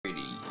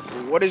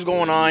What is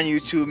going on,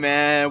 YouTube,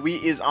 man? We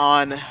is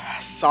on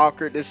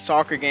soccer. This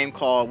soccer game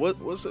called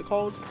what's it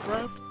called,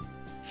 Rev?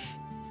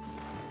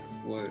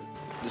 What?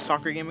 The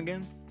soccer game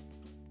again?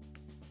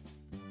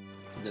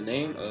 The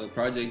name of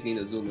Project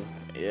Inazuma.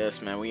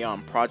 Yes, man. We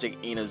on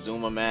Project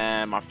Inazuma,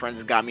 man. My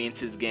friends got me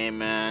into this game,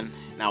 man.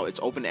 Now it's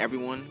open to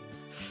everyone.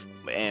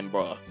 And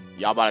bro,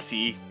 y'all about to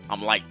see.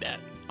 I'm like that,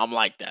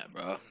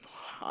 bro.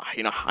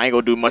 You know, I ain't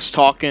gonna do much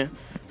talking.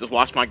 Just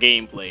watch my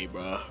gameplay,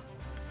 bro.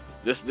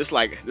 This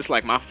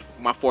like my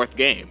fourth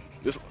game.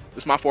 This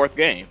my fourth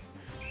game.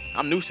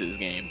 I'm new to this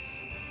game.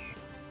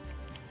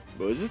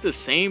 Bro, is this the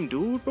same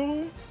dude,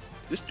 bro?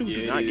 This dude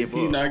do not give up.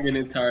 He's not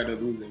getting tired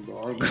of losing,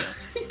 bro. Yeah.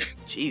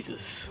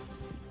 Jesus.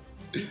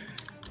 Oh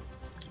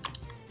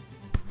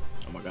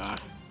my god.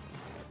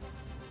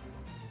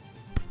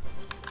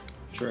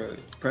 Trey,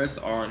 press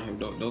R on him.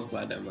 Don't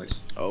slide that much.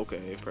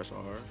 Okay, press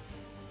R.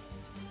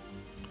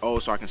 Oh,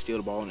 so I can steal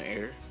the ball in the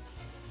air?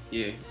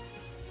 Yeah.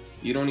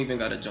 You don't even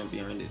gotta jump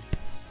behind it.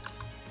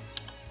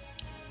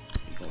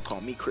 You gonna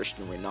call me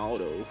Cristiano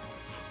Ronaldo?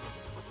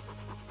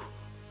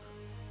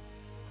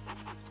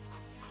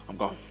 I'm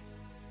gone.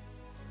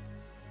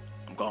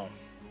 I'm gone.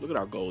 Look at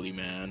our goalie,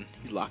 man.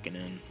 He's locking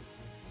in.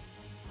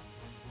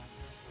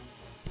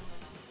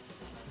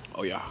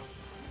 Oh yeah.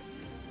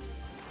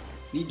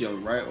 He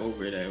jumped right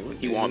over that. What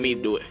He want me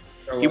to do it.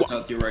 He wants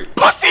out to your right.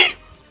 Pussy!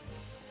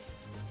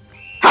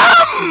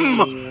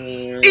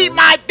 Eat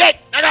my dick,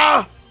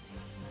 nigga!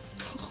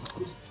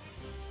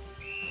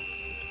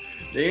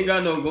 They ain't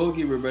got no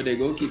goalkeeper, but their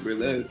goalkeeper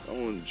left.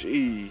 Oh,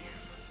 gee.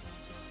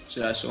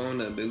 Should I show him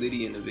the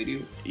ability in the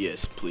video?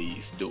 Yes,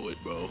 please do it,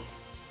 bro.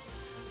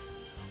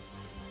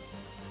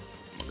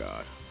 Oh my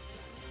god.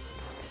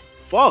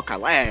 Fuck, I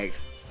lag.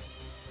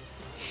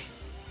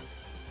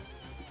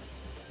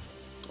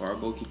 Our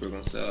goalkeeper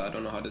gonna sell. I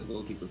don't know how this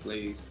goalkeeper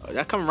plays.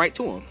 That coming right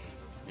to him.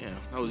 Yeah,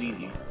 that was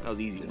easy. That was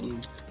easy. He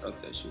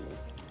sucks at shooting.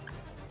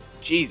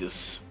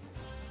 Jesus.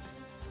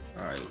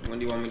 Alright, when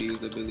do you want me to use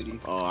the ability?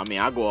 Oh, I mean,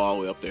 I go all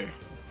the way up there.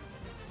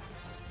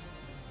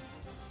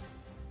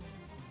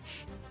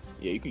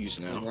 Yeah, you can use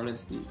it now. Alright.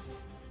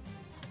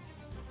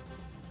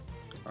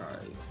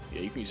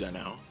 Yeah, you can use that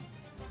now.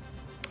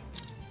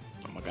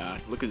 Oh my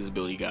god. Look at this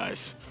ability,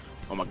 guys.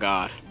 Oh my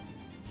god.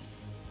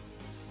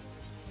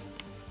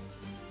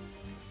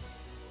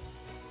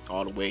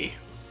 All the way.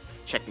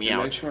 Check me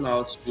out. Next one,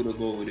 I'll shoot a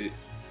goal with it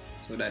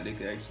so that they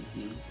can actually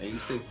see. And you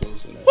stay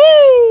close with that.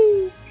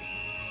 Woo!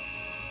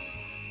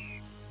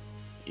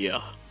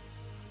 Yeah.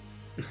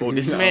 Bro,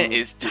 this man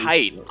is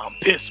tight. I'm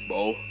pissed,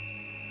 bro.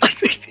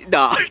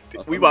 Nah,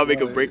 we about to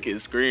make him break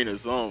his screen or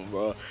something,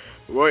 bro.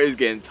 Roy is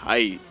getting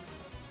tight.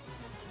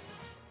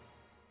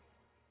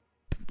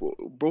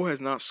 Bro has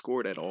not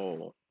scored at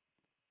all.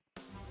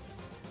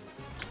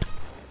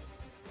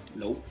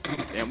 Nope.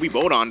 Damn, we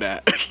both on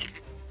that.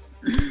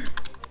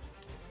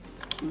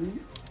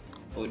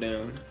 Oh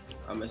damn,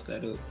 I messed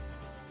that up.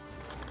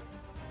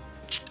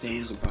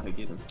 Damn, will probably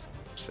get him.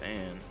 I'm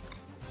saying.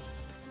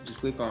 Just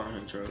click on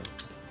him, Troy.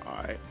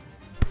 Alright.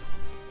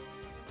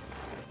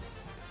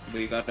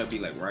 But you gotta be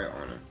like right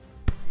on him.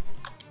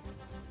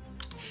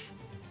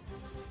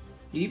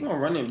 He keep on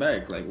running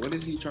back. Like, what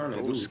is he trying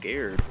to do?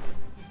 Scared.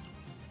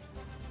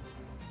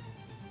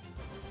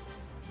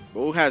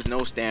 Bro has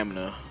no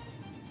stamina.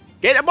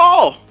 Get the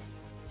ball!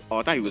 Oh,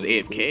 I thought he was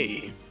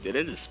AFK. Did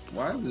it just...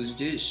 Why was he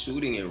just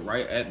shooting it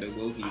right at the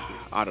goalkeeper?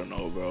 I don't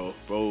know,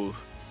 bro.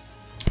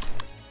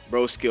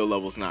 Bro's skill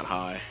level's not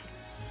high.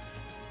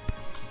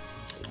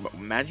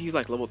 Imagine he's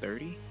like level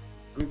 30.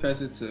 Let me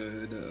pass it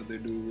to the other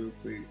dude real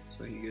quick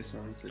so he gets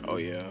something to do. Oh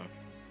yeah.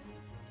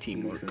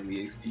 Teamwork. Some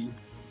EXP.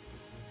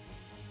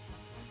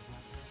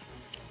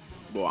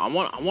 Bro, I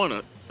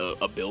want a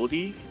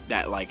ability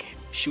that like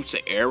shoots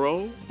an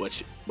arrow,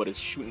 but it's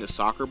shooting a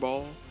soccer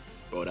ball.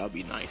 Bro, that'd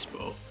be nice,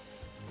 bro.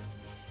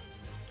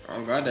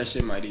 Oh god, that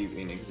shit might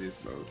even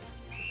exist, bro.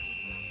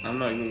 I'm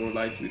not even gonna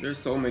lie to you. There's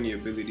so many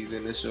abilities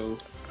in this show.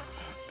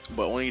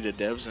 But only the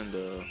devs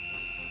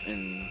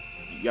and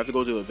you have to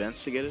go to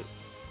events to get it?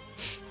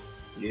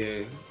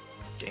 Yeah.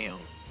 Damn.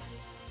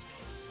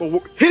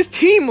 But his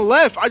team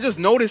left. I just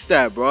noticed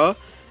that, bro.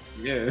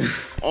 Yeah.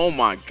 Oh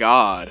my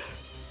god.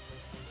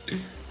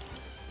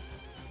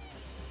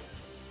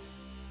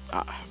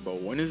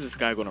 But when is this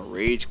guy gonna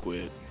rage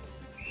quit?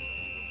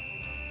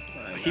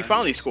 He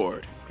finally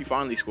scored.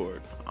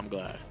 I'm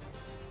glad.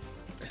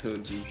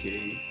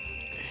 LGK.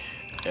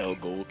 L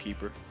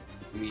goalkeeper.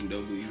 I mean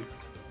W.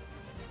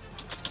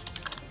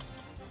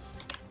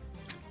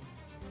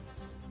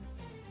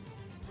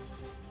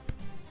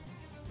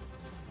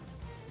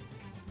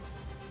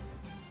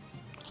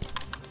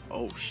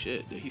 Oh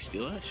shit, did he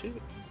steal that shit?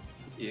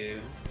 Yeah.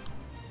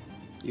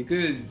 You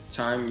could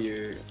time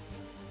your...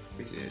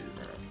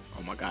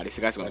 Oh my god, this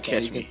guy's gonna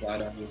catch me.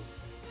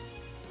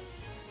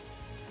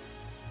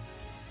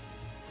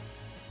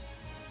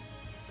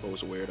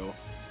 Bro's a weirdo.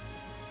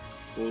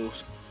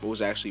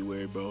 Bro's actually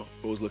weird, bro.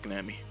 Bro's looking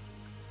at me.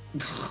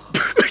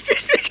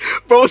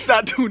 Bro's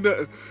not doing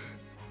nothing.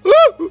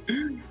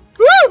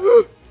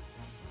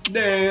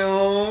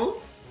 Damn.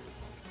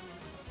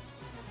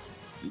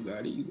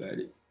 got it. You got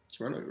it. Just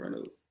run up, run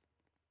up.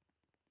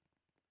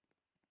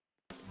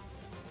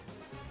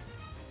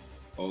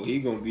 Oh, he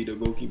gonna be the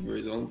goalkeeper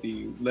his own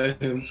team.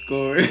 Let him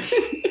score.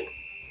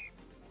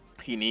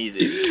 He needs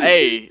it.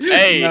 Hey,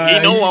 Nah, he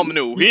know I'm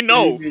new. He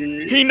know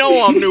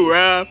I'm new,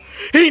 Rav.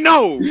 He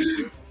know.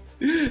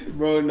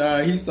 Bro,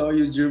 nah, he saw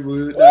you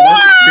dribble. Nah,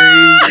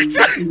 that's crazy.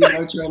 He's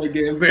not trying to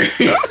get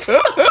embarrassed.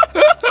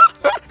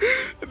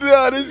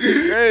 Nah, this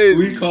is crazy.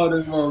 We caught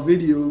him on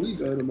video.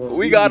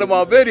 We got him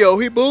on video.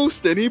 He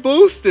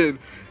boosting.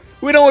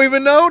 We don't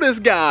even know this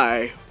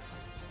guy.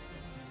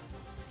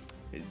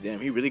 Damn,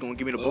 he really gonna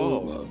give me the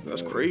ball.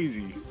 That's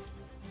crazy.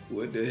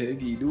 What the heck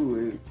he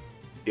doing?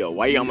 Yo,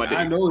 why he on my dick?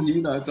 I know he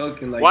not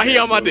talking like why that, he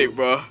on my bro. dick,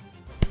 bro?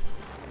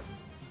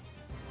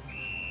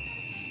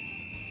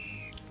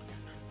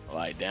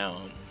 Lie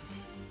down.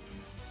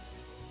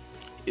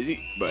 Is he?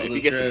 Bro, if he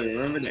gets Trev,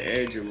 remember the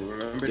air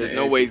dribble. there's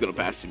no way he's gonna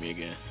pass to me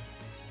again.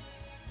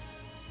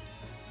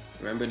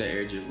 Remember the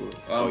air dribble.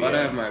 Oh, I'm about to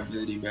have my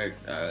ability back.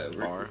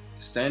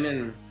 Stand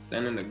in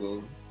the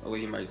goal. Oh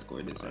wait, he might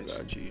score this. I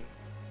got you.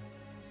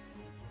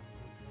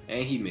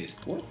 And he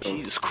missed. What?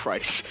 Jesus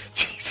Christ.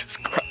 Jesus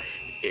Christ.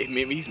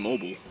 Maybe he's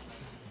mobile.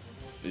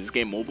 Is this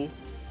game mobile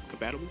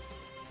compatible?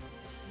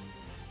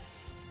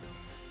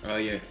 Oh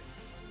yeah.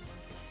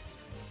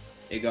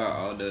 It got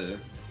all the.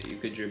 You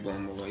could dribble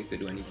on mobile. You could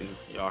do anything.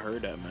 Y'all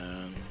heard that,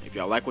 man. If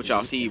y'all like what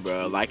y'all see,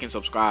 bro, like and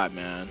subscribe,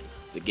 man.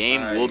 The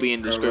game will be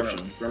in the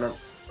description.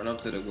 Run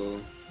up to the goal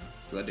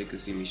so that they can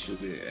see me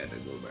shoot it at the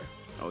goal, bro.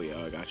 Oh yeah,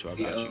 I got you. I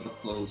got you.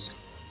 Close.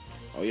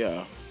 Oh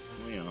yeah.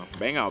 Yeah.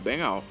 Bang out.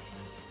 Bang out.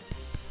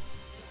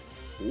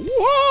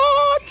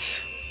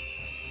 What?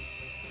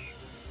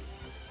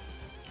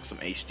 Some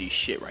HD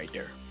shit right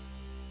there.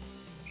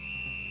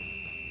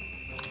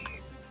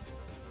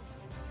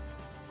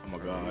 Oh my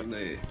god.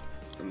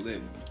 I'm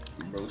lit.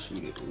 Bro,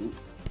 shoot it. Ooh,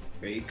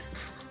 fake.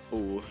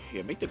 Oh,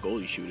 yeah, make the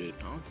goalie shoot it.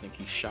 I don't think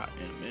he shot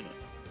in a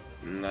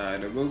minute. Nah,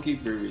 the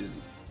goalkeeper is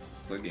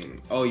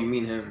fucking. Oh, you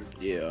mean him?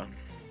 Yeah.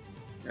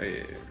 Oh,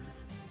 yeah.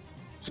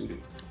 Shoot it.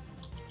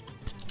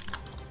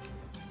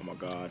 Oh my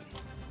god.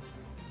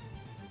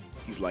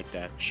 He's like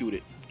that. Shoot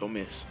it. Don't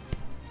miss.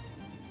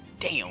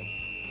 Damn.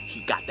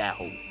 He got that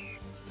hole.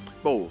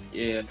 Bro.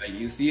 Yeah, like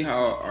you see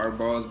how our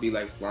balls be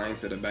like flying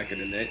to the back of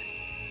the net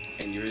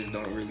and yours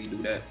don't really do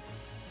that?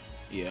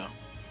 Yeah.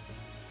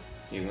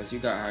 Yeah, once you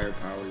got higher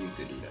power, you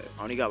could do that.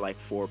 I only got like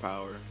 4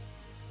 power.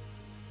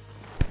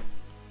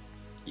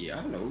 Yeah,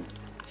 I know.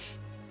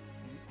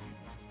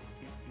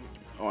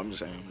 Oh, I'm just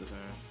saying.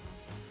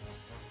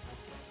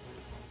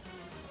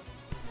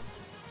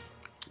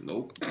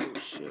 Nope.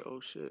 Oh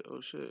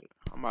shit.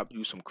 I might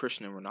do some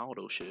Cristiano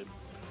Ronaldo shit.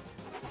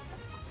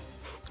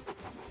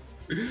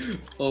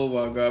 Oh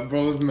my god,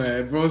 bro's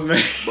mad.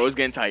 Bro's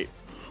getting tight.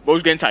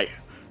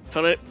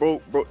 Tell bro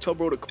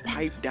to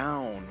pipe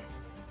down.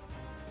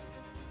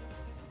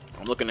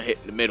 I'm looking to hit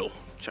in the middle.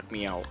 Check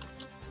me out.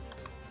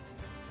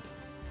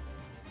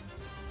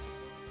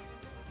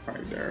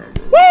 Pipe down,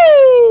 bro.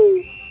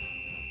 Woo!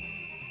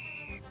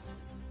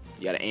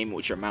 You gotta aim it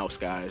with your mouse,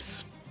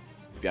 guys.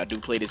 If y'all do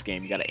play this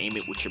game, you gotta aim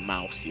it with your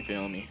mouse. You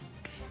feel me?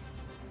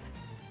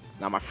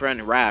 Now my friend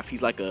Raph,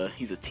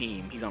 he's a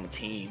team. He's on a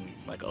team,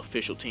 like an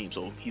official team.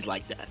 So he's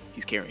like that.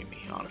 He's carrying me,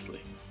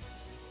 honestly.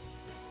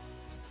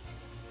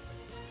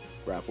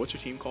 Raph, what's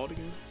your team called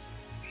again?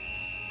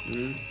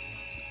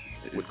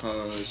 It's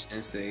called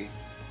Sensei.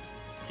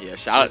 Yeah,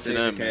 shout out to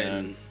them,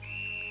 man.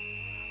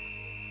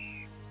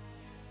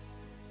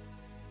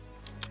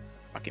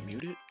 I can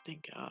mute it?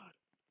 Thank God.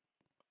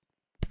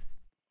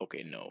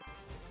 Okay, no.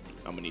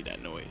 I'm gonna need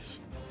that noise.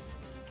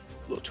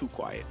 A little too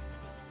quiet.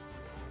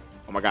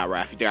 Oh my god,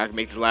 Raph, you think I can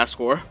make this last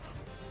score?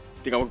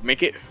 Think I can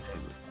make it?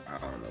 I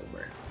don't know,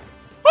 bro.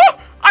 Oh!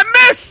 I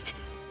missed!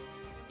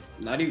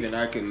 Not even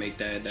I can make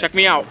that. Check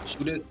me out.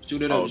 Shoot it up,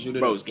 shoot it up.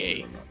 Bro's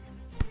gay.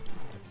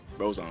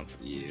 Bro's on.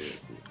 Yeah,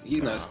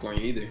 he's not scoring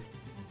either.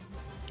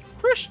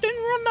 Cristiano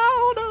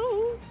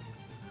Ronaldo.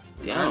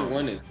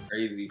 9-1 is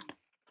crazy.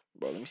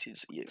 Bro, let me see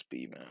this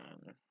EXP,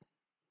 man.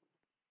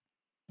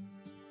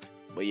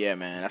 But yeah,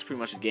 man, that's pretty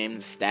much the game.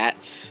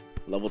 Stats,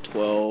 level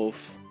 12.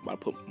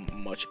 About to put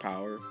much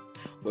power.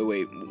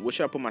 Wait, what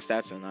should I put my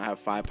stats in? I have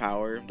 5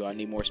 power. Do I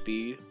need more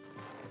speed?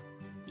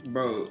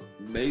 Bro,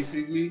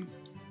 basically,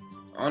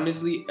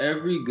 honestly,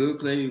 every good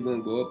player you're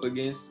gonna go up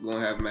against gonna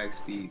have max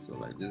speed. So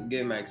like, just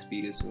get max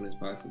speed as soon as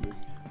possible.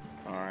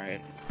 All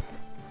right.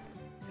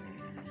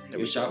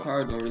 Your shot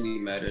power don't really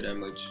matter that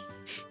much.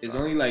 It's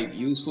only like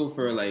useful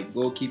for like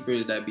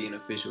goalkeepers that be in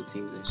official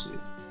teams and shit.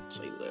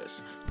 Say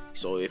less.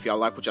 So if y'all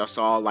like what y'all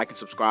saw, like and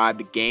subscribe.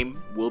 The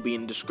game will be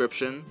in the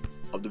description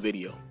of the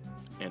video.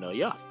 And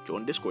yeah,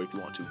 join Discord if you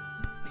want to.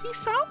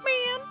 Peace out,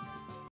 man.